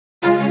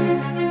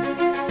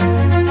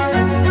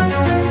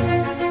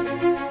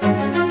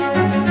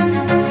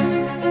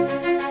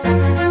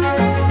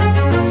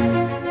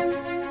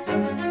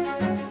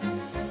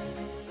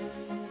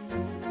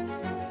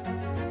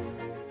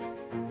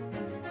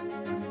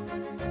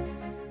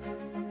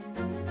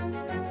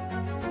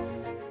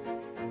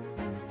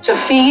To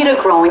feed a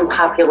growing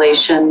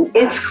population,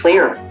 it's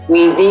clear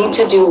we need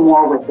to do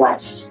more with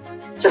less.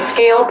 To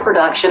scale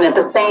production at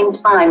the same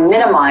time,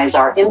 minimize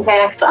our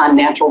impacts on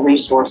natural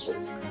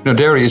resources.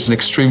 Dairy is an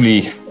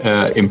extremely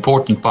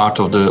important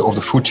part of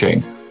the food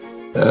chain.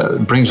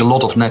 It brings a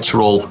lot of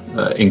natural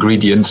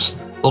ingredients,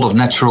 a lot of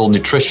natural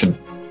nutrition,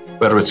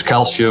 whether it's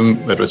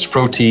calcium, whether it's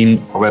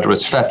protein, or whether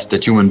it's fat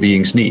that human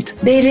beings need.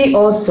 Dairy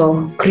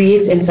also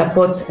creates and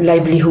supports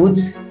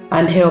livelihoods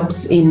and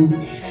helps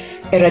in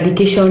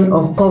eradication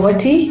of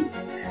poverty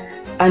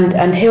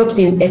and helps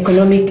in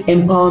economic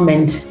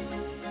empowerment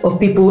of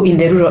people in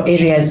the rural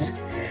areas,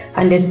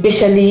 and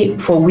especially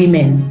for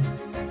women.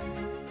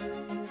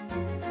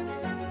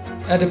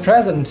 At the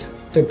present,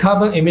 the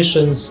carbon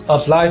emissions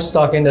of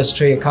livestock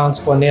industry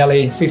accounts for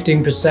nearly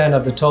 15%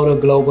 of the total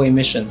global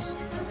emissions.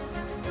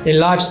 In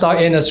livestock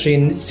industry,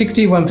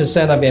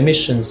 61% of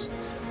emissions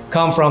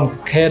come from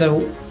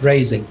cattle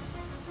raising.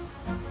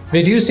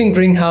 Reducing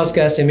greenhouse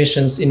gas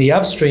emissions in the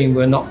upstream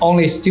will not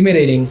only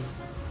stimulating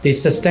the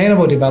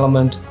sustainable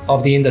development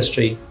of the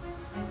industry,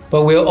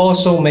 but will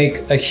also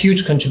make a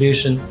huge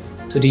contribution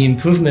to the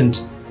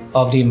improvement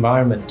of the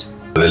environment.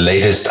 The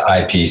latest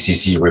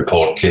IPCC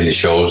report clearly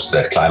shows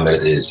that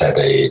climate is at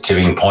a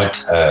tipping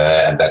point,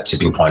 and that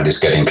tipping point is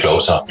getting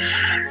closer.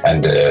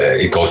 And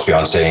it goes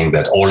beyond saying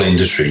that all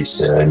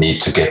industries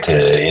need to get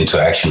into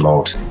action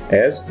mode.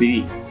 As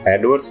the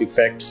adverse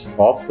effects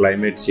of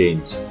climate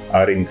change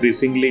are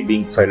increasingly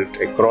being felt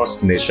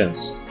across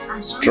nations,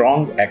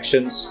 strong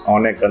actions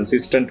on a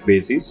consistent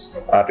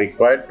basis are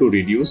required to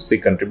reduce the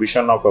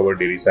contribution of our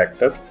dairy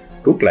sector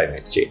to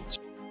climate change.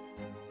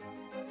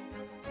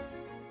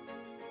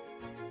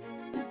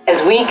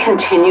 As we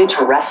continue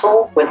to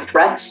wrestle with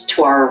threats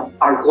to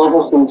our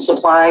global food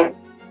supply,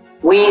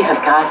 we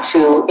have got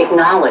to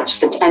acknowledge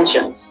the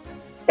tensions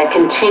that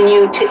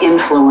continue to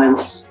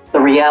influence the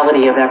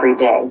reality of every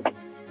day.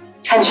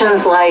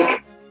 Tensions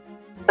like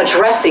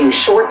addressing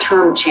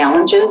short-term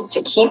challenges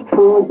to keep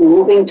food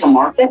moving to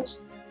market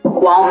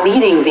while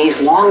meeting these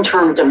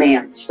long-term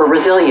demands for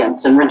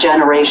resilience and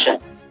regeneration.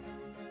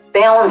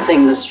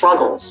 Balancing the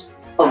struggles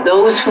of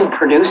those who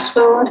produce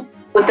food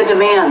with the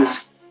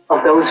demands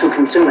of those who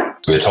consume it.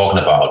 We're talking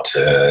about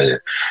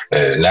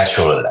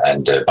natural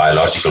and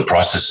biological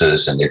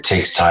processes, and it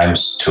takes time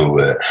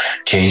to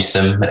change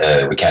them.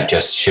 We can't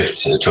just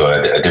shift to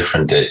a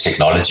different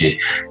technology.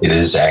 It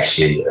is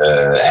actually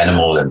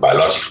animal and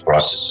biological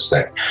processes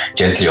that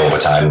gently over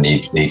time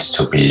needs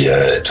to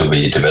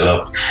be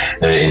developed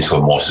into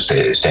a more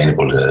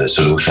sustainable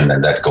solution,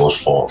 and that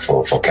goes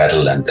for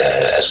cattle and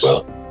as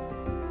well.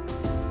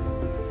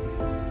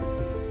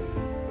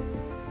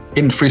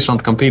 In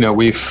Friesland Campina,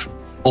 we've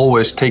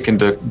always taken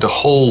the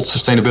whole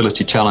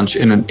sustainability challenge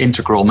in an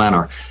integral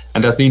manner.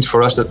 And that means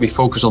for us that we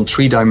focus on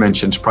 3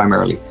 dimensions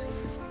primarily.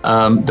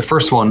 The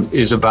first one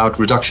is about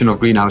reduction of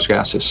greenhouse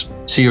gases,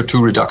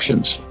 CO2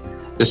 reductions.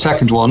 The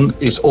second one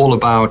is all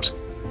about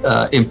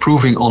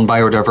improving on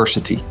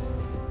biodiversity.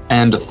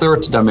 And the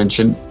third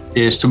dimension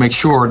is to make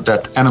sure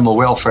that animal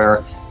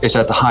welfare is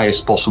at the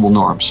highest possible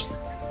norms.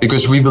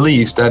 Because we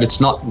believe that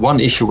it's not one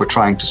issue we're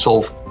trying to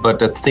solve, but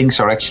that things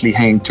are actually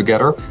hanging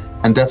together.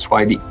 And that's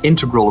why the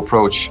integral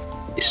approach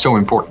is so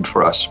important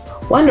for us.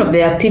 One of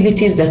the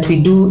activities that we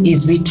do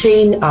is we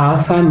train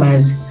our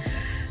farmers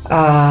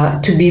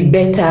to be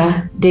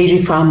better dairy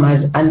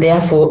farmers and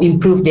therefore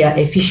improve their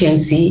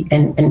efficiency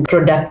and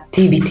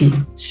productivity.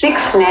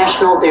 6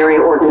 national dairy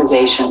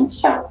organizations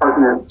have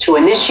partnered to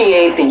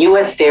initiate the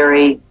U.S.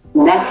 Dairy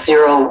Net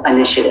Zero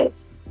Initiative,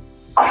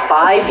 a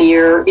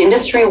 5-year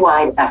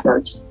industry-wide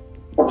effort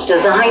that's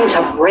designed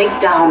to break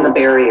down the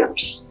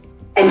barriers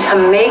and to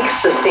make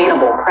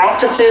sustainable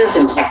practices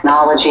and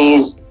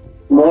technologies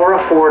more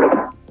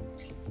affordable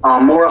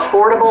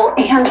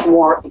and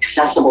more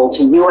accessible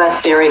to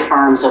U.S. dairy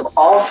farms of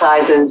all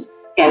sizes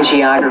and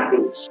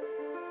geographies.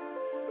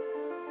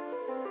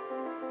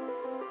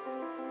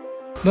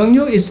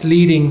 Mengniu is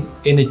leading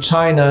in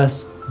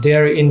China's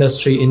dairy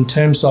industry in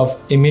terms of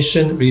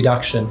emission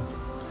reduction.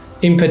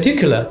 In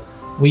particular,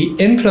 we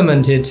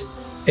implemented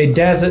a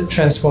desert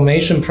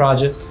transformation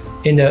project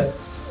in the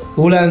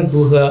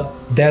Ulaanbaatar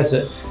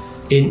Desert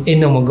in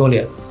Inner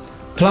Mongolia,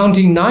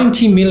 planting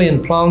 90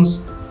 million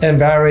plants and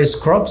various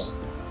crops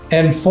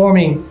and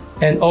forming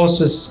an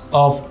oasis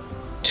of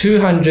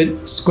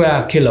 200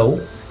 square kilo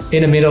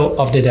in the middle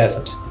of the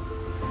desert,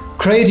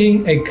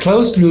 creating a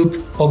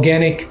closed-loop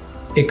organic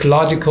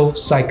ecological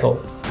cycle.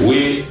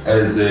 We,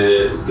 as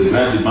the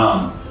Grand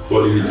Demand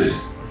Limited,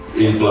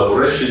 in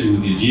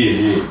collaboration with the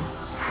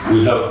GNA,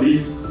 we have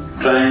been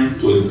trying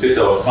to educate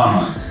our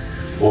farmers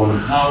on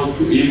how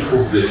to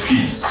improve the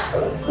feeds,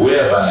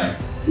 whereby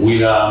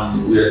we are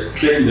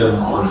training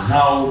them on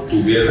how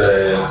to get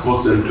a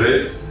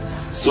concentrate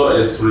so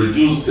as to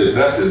reduce the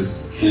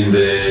grasses in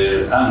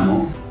the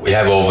animal. We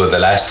have over the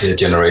last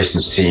generation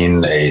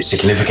seen a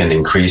significant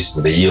increase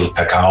in the yield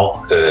per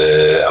cow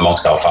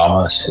amongst our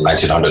farmers. In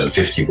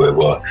 1950, we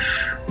were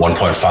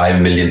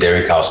 1.5 million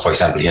dairy cows, for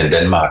example, here in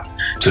Denmark.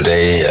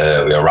 Today,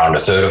 we are around a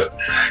third of,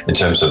 in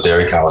terms of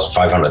dairy cows,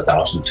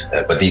 500,000.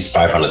 But these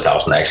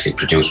 500,000 actually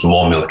produce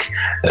more milk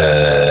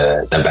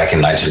than back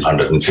in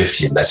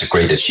 1950. And that's a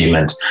great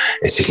achievement,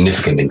 a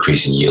significant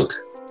increase in yield,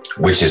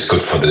 which is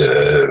good for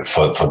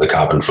the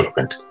carbon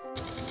footprint.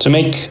 To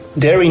make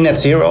dairy net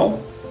zero,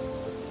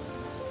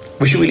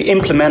 we should really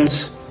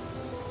implement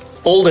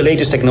all the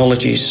latest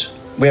technologies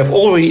we have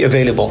already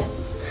available.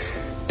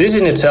 This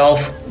in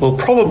itself will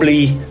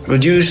probably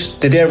reduce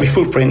the dairy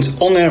footprint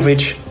on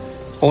average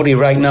already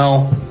right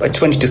now by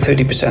 20 to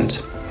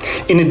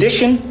 30%. In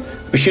addition,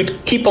 we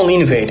should keep on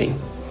innovating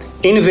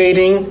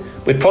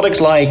with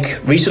products like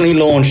recently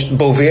launched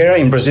Bovaer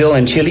in Brazil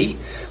and Chile,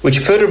 which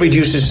further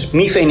reduces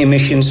methane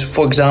emissions,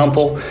 for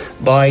example,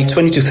 by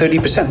 20 to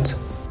 30%.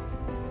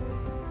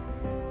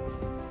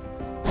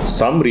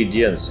 Some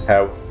regions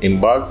have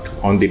embarked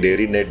on the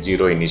Dairy Net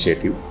Zero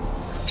initiative.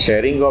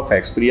 Sharing of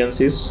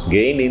experiences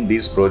gained in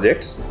these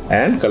projects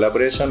and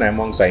collaboration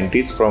among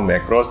scientists from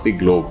across the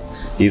globe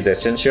is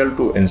essential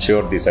to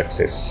ensure the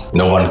success.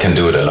 No one can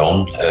do it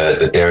alone.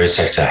 The dairy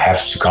sector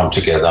has to come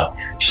together,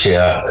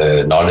 share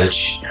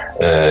knowledge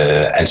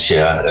and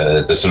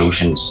share the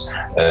solutions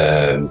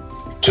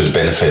to the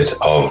benefit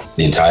of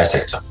the entire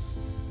sector.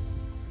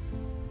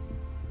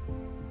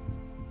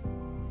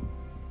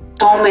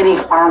 So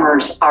many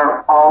farmers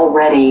are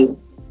already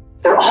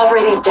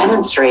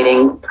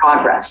demonstrating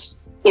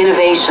progress,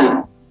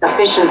 innovation,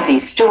 efficiency,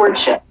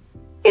 stewardship.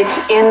 It's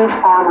in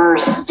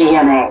farmers'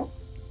 DNA.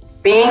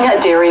 Being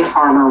a dairy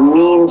farmer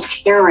means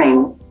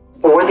caring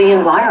for the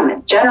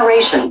environment,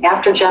 generation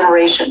after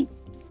generation.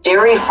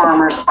 Dairy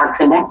farmers are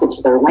connected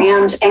to their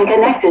land and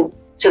connected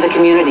to the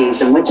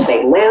communities in which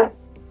they live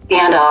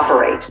and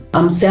operate.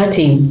 I'm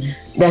certain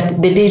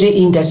that the dairy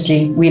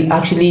industry will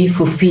actually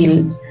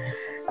fulfill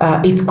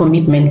its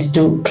commitment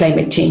to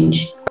climate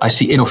change. I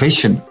see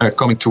innovation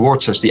coming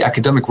towards us, the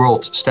academic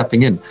world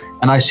stepping in,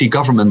 and I see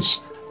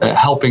governments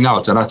helping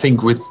out. And I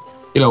think with,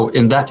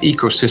 in that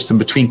ecosystem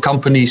between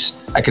companies,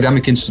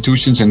 academic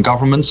institutions and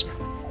governments,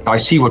 I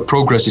see what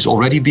progress is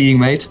already being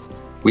made.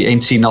 We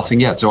ain't seen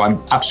nothing yet. So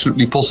I'm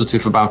absolutely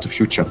positive about the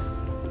future.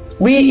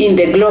 We in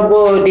the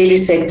global dairy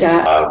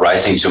sector are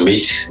rising to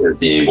meet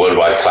the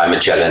worldwide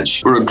climate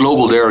challenge. We're a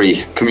global dairy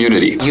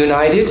community.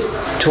 United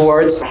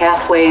towards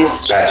pathways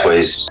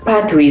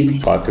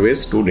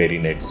to Dairy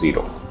Net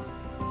Zero.